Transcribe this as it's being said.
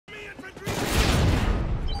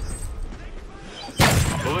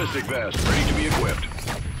Ballistic vest, ready to be equipped.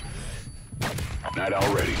 Night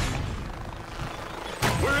owl ready.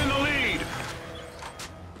 We're in the lead!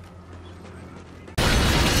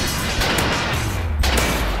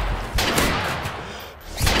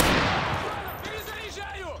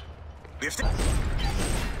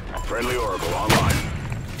 Friendly Oracle online.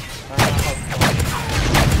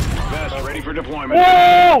 Vest ready for deployment.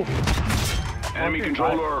 Whoa! Enemy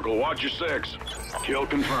controlled Oracle, watch your 6. Kill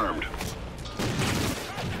confirmed.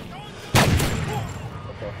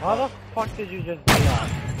 Okay, how the fuck did you just do that?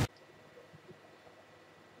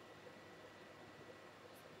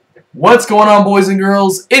 What's going on, boys and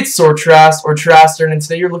girls? It's SoaR Trast, or Traster, and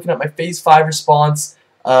today you're looking at my Phase 5 response.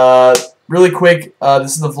 Really quick,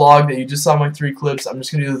 this is the vlog that you just saw my 3 clips. I'm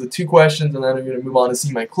just going to do the 2 questions, and then I'm going to move on to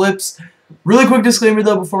see my clips. Really quick disclaimer,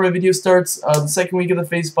 though, before my video starts. The second week of the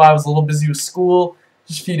Phase 5 I was a little busy with school.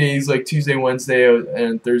 Just a few days, like Tuesday, Wednesday,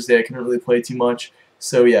 and Thursday, I couldn't really play too much.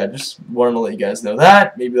 So, yeah, just wanted to let you guys know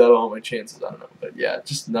that. Maybe that'll help my chances, I don't know. But, yeah,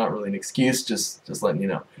 just not really an excuse, just letting you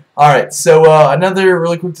know. Alright, so another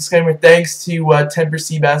really quick disclaimer. Thanks to Temper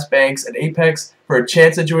Seabass Banks and Apex for a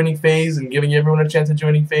chance at joining Phase and giving everyone a chance at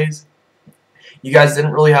joining Phase. You guys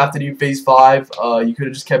didn't really have to do Phase 5. You could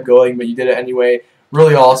have just kept going, but you did it anyway.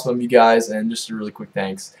 Really awesome of you guys, and just a really quick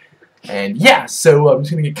thanks. And yeah, so I'm just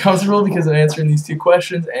going to get comfortable because I'm answering these 2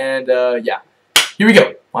 questions, and yeah, here we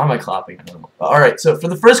go. Why am I clapping? I don't know. Alright, so for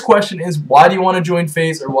the first question is, why do you want to join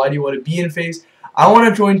Phase, or why do you want to be in Phase? I want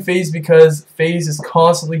to join Phase because Phase is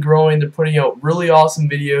constantly growing. They're putting out really awesome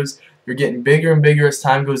videos. They're getting bigger and bigger as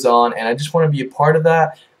time goes on, and I just want to be a part of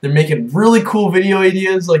that. They're making really cool video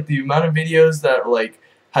ideas. Like, the amount of videos that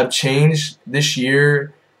have changed this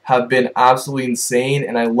year have been absolutely insane,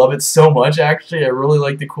 and I love it so much. Actually, I really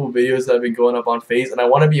like the cool videos that have been going up on Phase, and I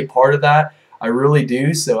want to be a part of that. I really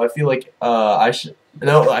do. So I feel like I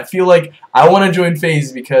feel like I want to join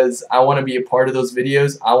Phase because I want to be a part of those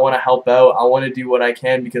videos. I want to help out. I want to do what I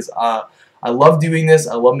can because I love doing this.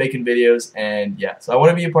 I love making videos, and yeah, so I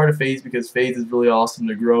want to be a part of Phase because Phase is really awesome.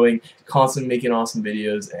 They're growing, constantly making awesome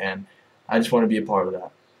videos, and I just want to be a part of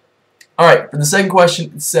that. Alright, for the second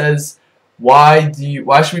question, it says, why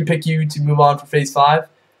should we pick you to move on for Phase 5?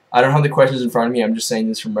 I don't have the questions in front of me. I'm just saying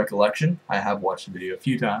this from recollection. I have watched the video a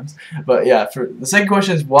few times, but yeah. For the second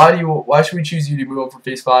question is, why should we choose you to move on for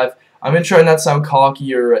Phase 5? I'm gonna try and not sound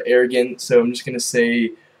cocky or arrogant, so I'm just gonna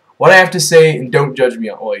say what I have to say, and don't judge me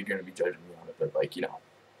on. Well, you're gonna be judging me on it, but like, you know,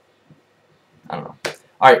 I don't know.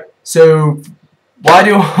 All right, so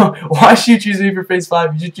why should you choose me for Phase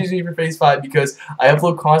 5? You should choose me for Phase 5 because I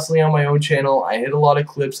upload constantly on my own channel. I hit a lot of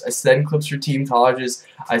clips. I send clips for Team Tages.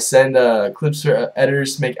 I send clips for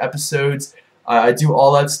editors to make episodes. I do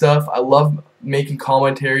all that stuff. I love making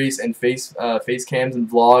commentaries and face cams and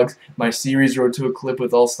vlogs. My series Road to a Clip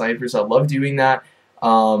with all snipers. I love doing that.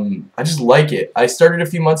 I just like it. I started a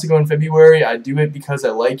few months ago in February. I do it because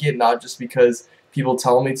I like it, not just because people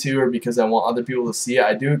tell me to or because I want other people to see it.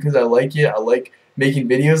 I do it because I like it. I like making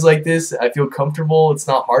videos like this. I feel comfortable. It's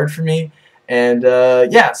not hard for me. And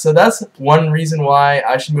yeah, so that's one reason why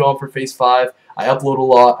I should move on for Phase 5. I upload a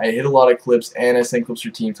lot, I hit a lot of clips, and I send clips for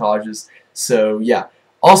Team Tages. So yeah.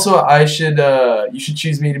 Also, you should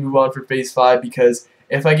choose me to move on for Phase 5 because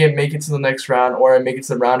if I make it to the next round, or I make it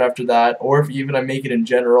to the round after that, or if even I make it in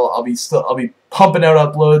general, I'll be pumping out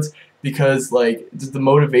uploads because like just the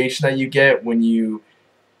motivation that you get when you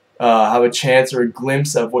have a chance or a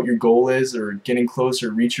glimpse of what your goal is or getting closer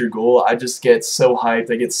to reach your goal. I just get so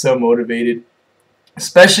hyped. I get so motivated,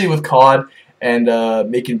 especially with COD and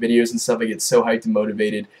making videos and stuff. I get so hyped and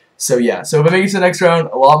motivated. So yeah, so if I make it to the next round,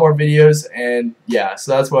 a lot more videos, and yeah,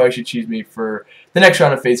 so that's why I should choose me for the next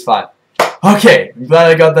round of Phase 5. Okay, I'm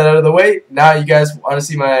glad I got that out of the way. Now you guys want to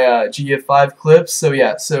see my GF5 clips. So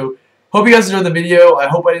yeah, so hope you guys enjoyed the video. I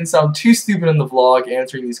hope I didn't sound too stupid in the vlog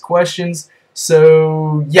answering these questions.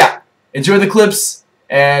 So yeah, enjoy the clips,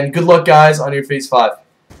 and good luck guys on your Phase 5.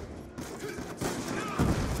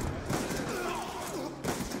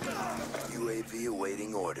 UAV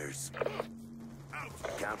awaiting orders.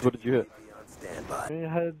 What did you hit? I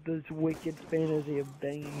had this wicked fantasy of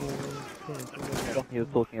banging your pants. He was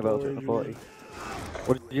talking about it in the party.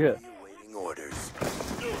 What did you hit? Awaiting orders.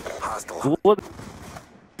 Hostile. What?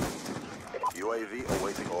 UAV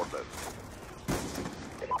awaiting orders.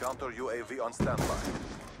 Counter UAV on standby.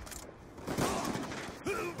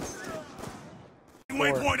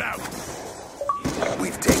 Waypoint out.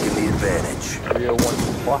 We've taken the advantage.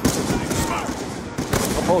 301.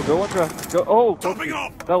 Oh, go on draft. Go. Oh, Topping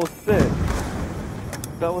off. that was sick.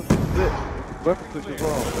 That was sick. Weapon switch as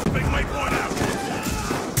well. Big waypoint out.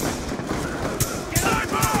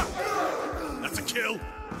 Sniper! That's a kill.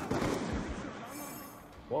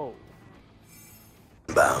 Whoa.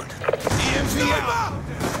 Bound. EMP out!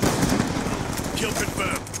 Kill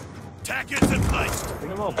confirmed. Tackets in place.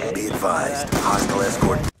 Bring him up, baby. Be advised. Hostile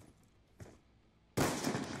escort.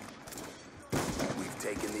 We've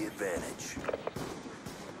taken the advantage.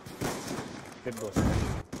 Good book.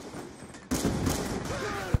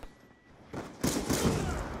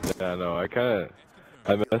 Yeah, no, I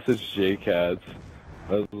messaged JCats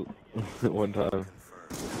one time.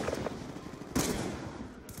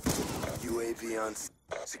 UAV on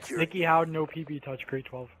secure. Nikki Howard, no PP touch, grade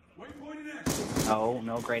 12.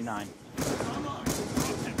 No, grade 9.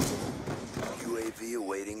 UAV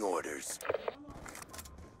awaiting orders.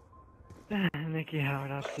 Nikki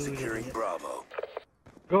Howard, absolute Securing idiot. Bravo.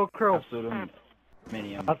 Go Crow. Absolute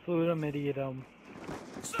medium. Absolute idiot.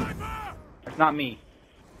 Sniper! It's not me.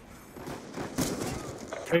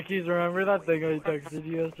 Ricky's, remember that thing I texted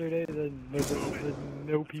you yesterday? The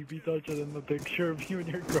no PP touch and then the picture of you and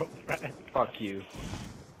your girlfriend. Fuck you.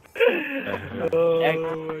 Oh my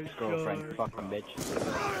Ex-girlfriend, god. fucking bitch.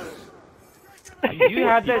 You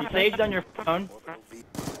have that saved on your phone?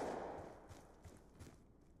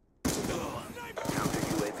 Counter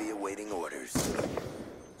UAV awaiting orders.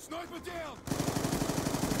 Sniper down!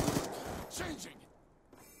 Changing!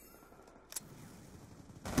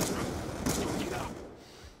 Get up!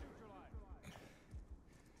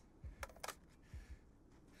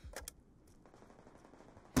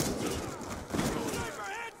 Sniper,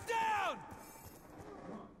 heads down!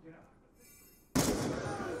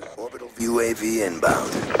 Orbital UAV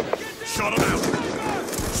inbound. Shot him out!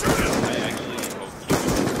 Shoot him!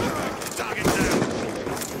 Target down!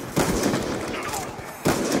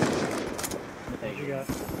 What you got?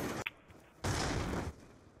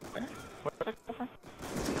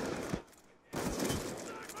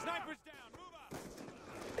 Sniper's down! Move up!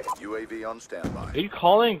 UAV on standby. Are you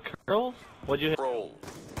calling girls? What'd you hit? Roll.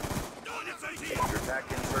 Your TAC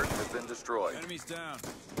insert has been destroyed. Enemies down!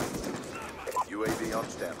 UAV on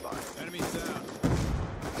standby. Enemies down!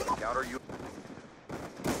 Counter U.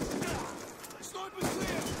 Sniper's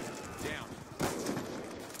clear! Down!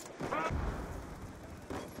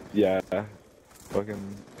 Yeah. Fucking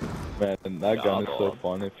man, that gun is so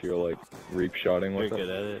fun if you're like reap shotting with You're it. good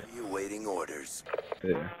at it. Awaiting orders.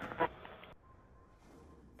 Yeah.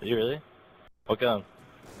 Are you really? What gun?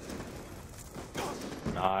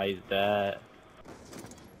 Nice, that.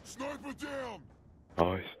 Sniper down!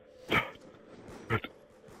 Nice.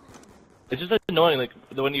 It's just annoying, like,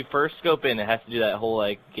 when you first scope in, it has to do that whole,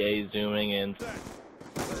 like, gay zooming in.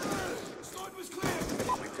 Sniper's clear!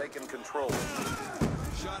 We've taken control.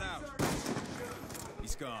 Shot out!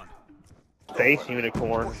 He's gone. Face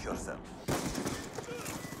unicorn. Push yourself.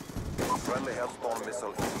 Friendly Hellspawn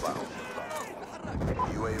missile inbound.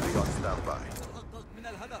 UAV on standby.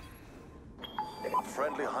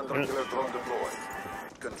 Friendly hunter-killer drone deployed.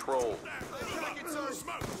 Control.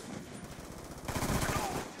 Smoke!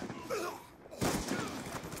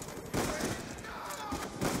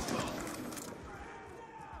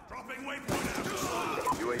 Dropping waypoint out!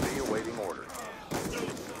 UAV awaiting orders.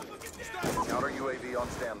 Counter UAV on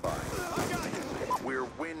standby. We're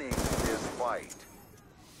winning this fight.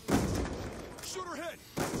 Shooter hit!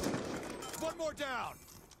 One more down!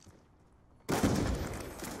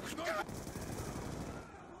 Sniper!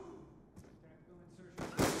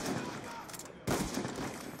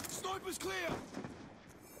 Sniper's clear!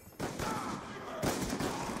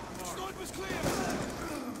 Sniper's clear!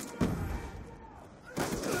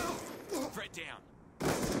 Threat down!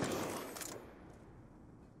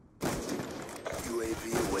 UAV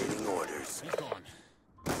awaiting orders. He's gone.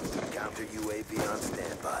 Counter UAV on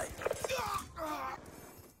standby.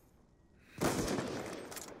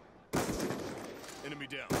 Enemy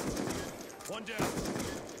down. One down.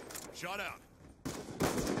 Shot out.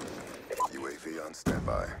 UAV on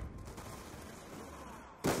standby.